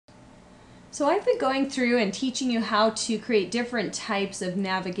So I've been going through and teaching you how to create different types of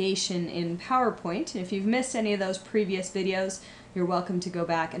navigation in PowerPoint. And if you've missed any of those previous videos, you're welcome to go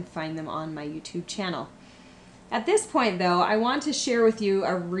back and find them on my YouTube channel. At this point though, I want to share with you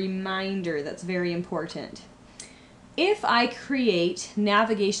a reminder that's very important. If I create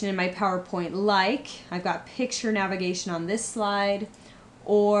navigation in my PowerPoint, like I've got picture navigation on this slide,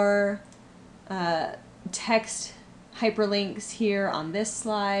 or text hyperlinks here on this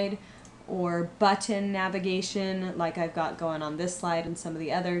slide, or button navigation like I've got going on this slide and some of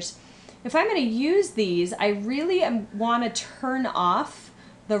the others. If I'm going to use these, I really want to turn off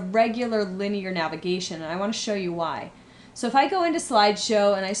the regular linear navigation, and I want to show you why. So if I go into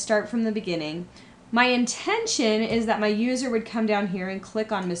slideshow and I start from the beginning, my intention is that my user would come down here and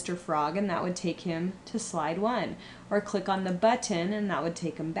click on Mr. Frog, and that would take him to slide 1, or click on the button and that would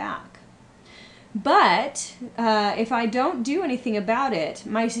take him back. But if I don't do anything about it,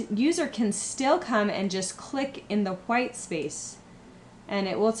 my user can still come and just click in the white space and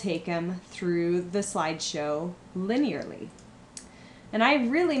it will take them through the slideshow linearly. And I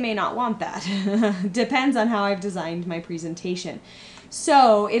really may not want that. Depends on how I've designed my presentation.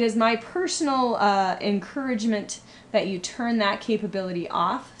 So it is my personal encouragement that you turn that capability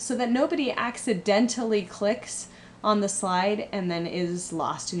off so that nobody accidentally clicks on the slide and then is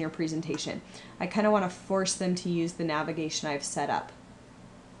lost in your presentation. I kind of want to force them to use the navigation I've set up.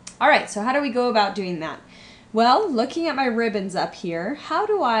 All right, so how do we go about doing that? Well, looking at my ribbons up here, how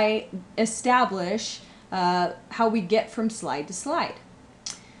do I establish how we get from slide to slide?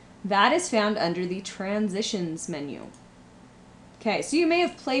 That is found under the Transitions menu. Okay, so you may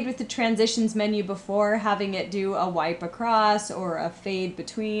have played with the Transitions menu before, having it do a wipe across or a fade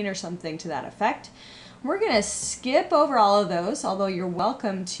between or something to that effect. We're going to skip over all of those, although you're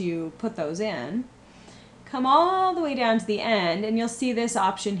welcome to put those in. Come all the way down to the end and you'll see this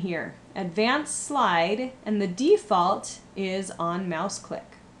option here, Advanced Slide, and the default is on mouse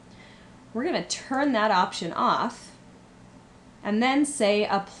click. We're going to turn that option off and then say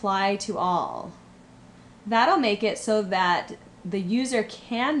Apply to All. That'll make it so that the user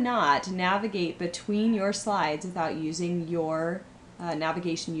cannot navigate between your slides without using your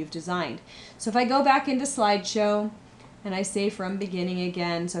navigation you've designed. So if I go back into slideshow and I say from beginning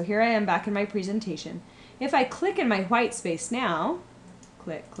again, so here I am back in my presentation. If I click in my white space now,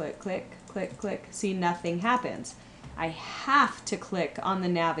 click, click, click, click, click, see nothing happens. I have to click on the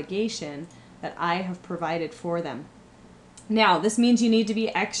navigation that I have provided for them. Now, this means you need to be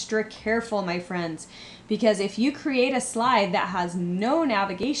extra careful, my friends, because if you create a slide that has no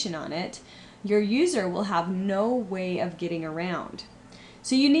navigation on it, your user will have no way of getting around.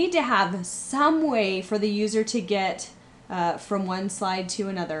 So you need to have some way for the user to get from one slide to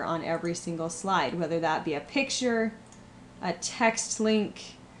another on every single slide, whether that be a picture, a text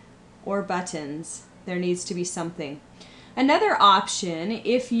link, or buttons. There needs to be something. Another option,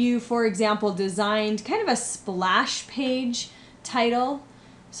 if you, for example, designed kind of a splash page title,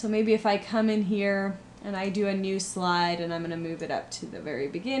 so maybe if I come in here and I do a new slide and I'm going to move it up to the very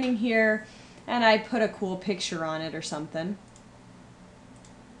beginning here, and I put a cool picture on it or something.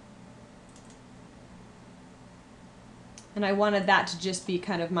 And I wanted that to just be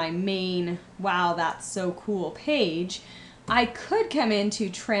kind of my main, wow, that's so cool page. I could come into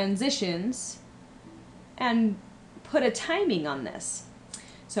Transitions and put a timing on this.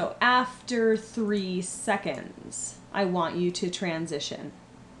 So after 3 seconds, I want you to transition.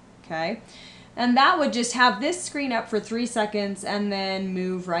 Okay? And that would just have this screen up for 3 seconds and then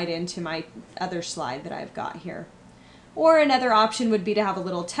move right into my other slide that I've got here. Or another option would be to have a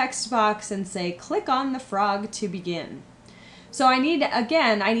little text box and say, click on the frog to begin. So I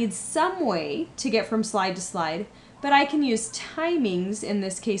need some way to get from slide to slide, but I can use timings in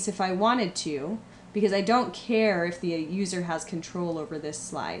this case if I wanted to, because I don't care if the user has control over this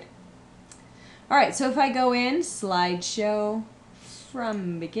slide. All right, so if I go in, slideshow,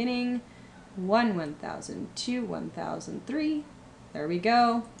 from beginning, 1002, 1003, there we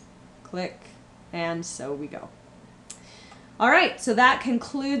go, click, and so we go. All right, so that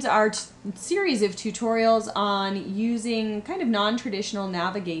concludes our series of tutorials on using kind of non-traditional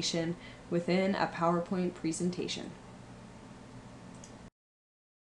navigation within a PowerPoint presentation.